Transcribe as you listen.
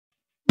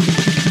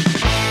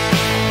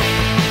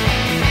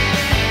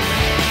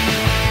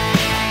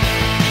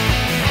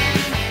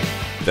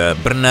The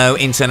Brno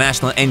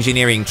International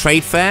Engineering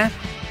Trade Fair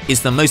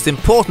is the most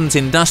important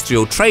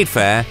industrial trade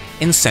fair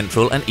in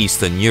Central and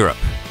Eastern Europe.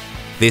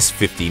 This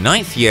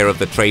 59th year of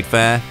the trade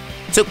fair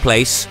took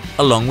place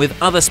along with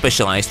other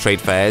specialized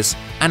trade fairs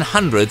and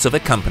hundreds of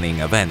accompanying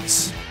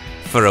events.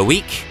 For a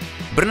week,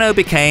 Brno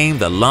became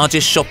the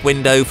largest shop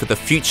window for the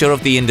future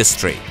of the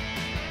industry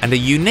and a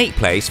unique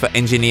place for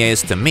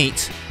engineers to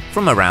meet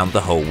from around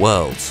the whole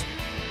world.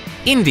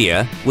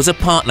 India was a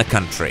partner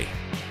country,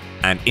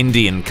 and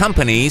Indian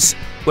companies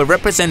were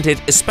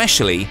represented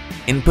especially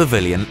in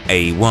Pavilion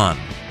A1.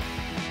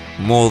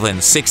 More than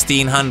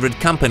 1,600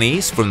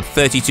 companies from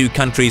 32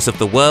 countries of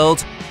the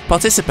world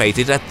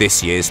participated at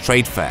this year's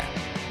trade fair.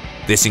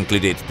 This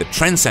included the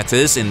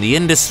trendsetters in the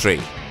industry,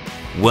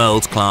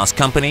 world-class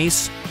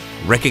companies,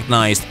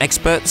 recognized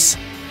experts,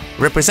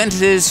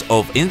 representatives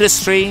of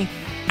industry,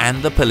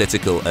 and the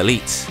political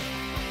elite.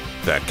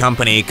 The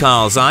company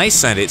Carl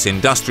Zeiss and its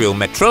Industrial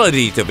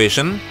Metrology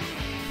division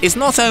is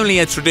not only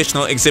a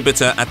traditional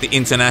exhibitor at the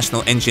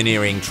International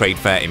Engineering Trade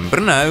Fair in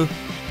Brno,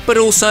 but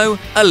also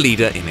a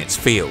leader in its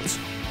field.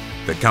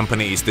 The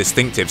company's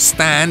distinctive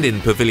stand in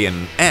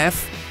Pavilion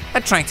F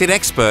attracted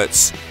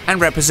experts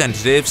and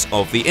representatives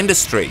of the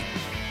industry,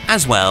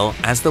 as well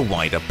as the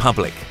wider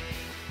public.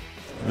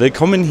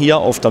 Willkommen hier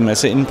auf der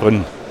Messe in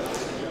Brno.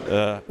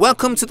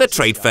 Welcome to the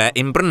trade fair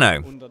in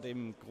Brno.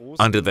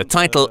 Under the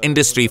title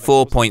Industry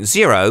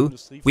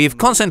 4.0, we have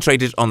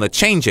concentrated on the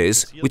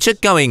changes which are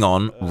going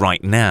on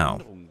right now.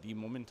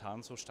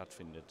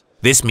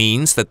 This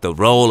means that the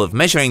role of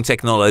measuring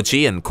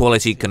technology and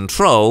quality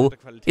control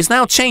is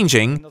now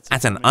changing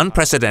at an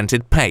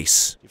unprecedented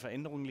pace.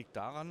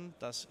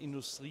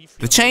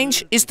 The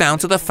change is down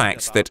to the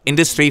fact that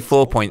Industry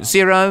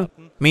 4.0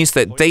 means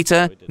that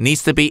data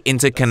needs to be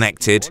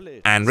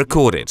interconnected and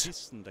recorded.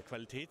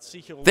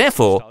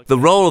 Therefore, the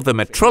role of the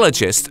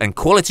metrologist and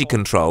quality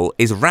control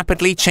is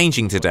rapidly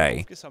changing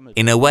today,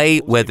 in a way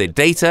where the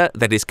data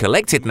that is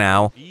collected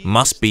now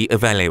must be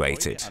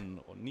evaluated.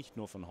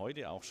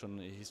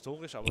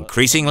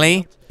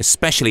 Increasingly,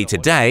 especially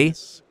today,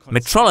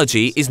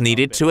 metrology is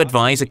needed to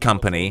advise a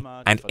company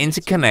and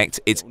interconnect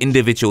its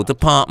individual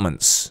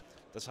departments.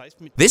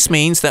 This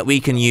means that we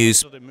can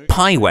use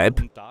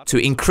PyWeb to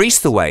increase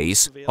the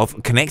ways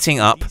of connecting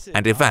up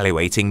and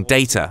evaluating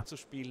data,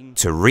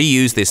 to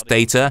reuse this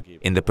data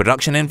in the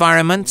production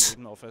environment,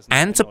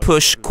 and to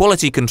push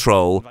quality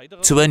control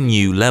to a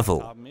new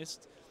level.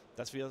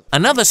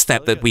 Another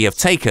step that we have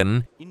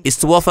taken is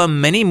to offer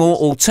many more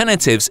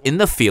alternatives in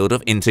the field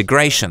of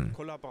integration,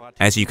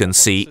 as you can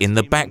see in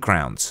the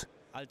background,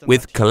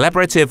 with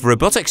collaborative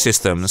robotic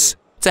systems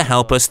to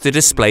help us to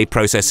display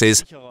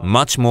processes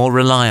much more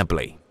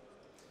reliably.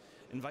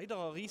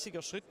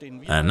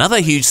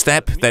 Another huge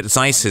step that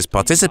Zeiss has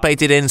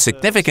participated in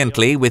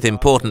significantly with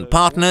important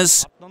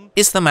partners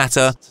is the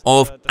matter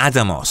of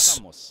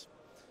Adamos.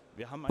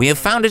 We have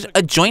founded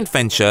a joint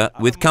venture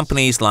with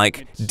companies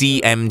like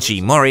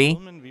DMG Mori,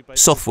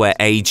 Software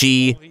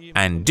AG,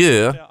 and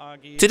Dürr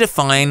to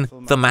define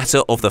the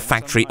matter of the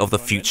factory of the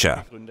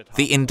future,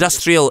 the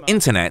industrial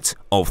Internet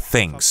of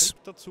Things.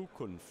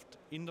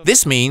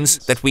 This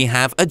means that we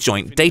have a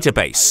joint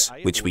database,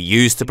 which we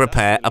use to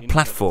prepare a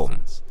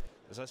platform.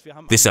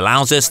 This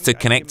allows us to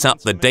connect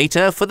up the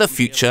data for the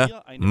future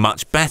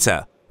much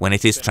better when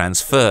it is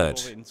transferred.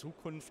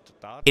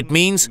 It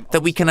means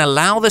that we can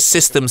allow the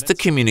systems to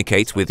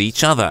communicate with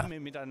each other.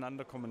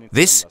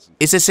 This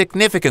is a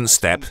significant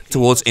step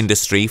towards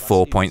Industry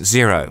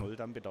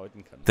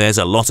 4.0. There's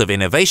a lot of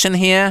innovation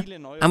here,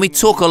 and we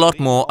talk a lot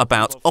more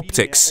about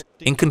optics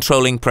in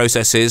controlling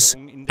processes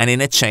and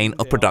in a chain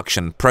of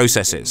production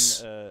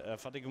processes.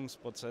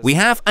 We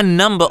have a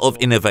number of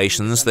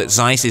innovations that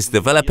Zeiss is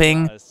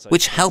developing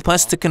which help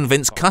us to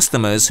convince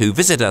customers who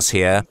visit us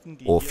here,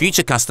 or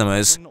future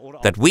customers,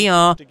 that we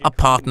are a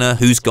partner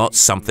who's got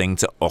something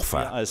to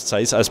offer.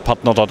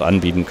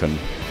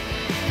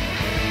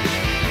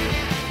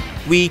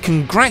 We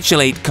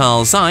congratulate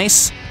Carl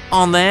Zeiss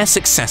on their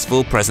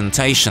successful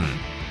presentation,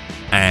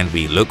 and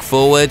we look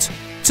forward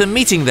to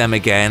meeting them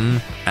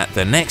again at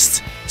the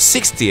next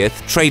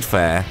 60th Trade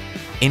Fair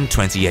in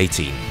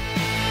 2018.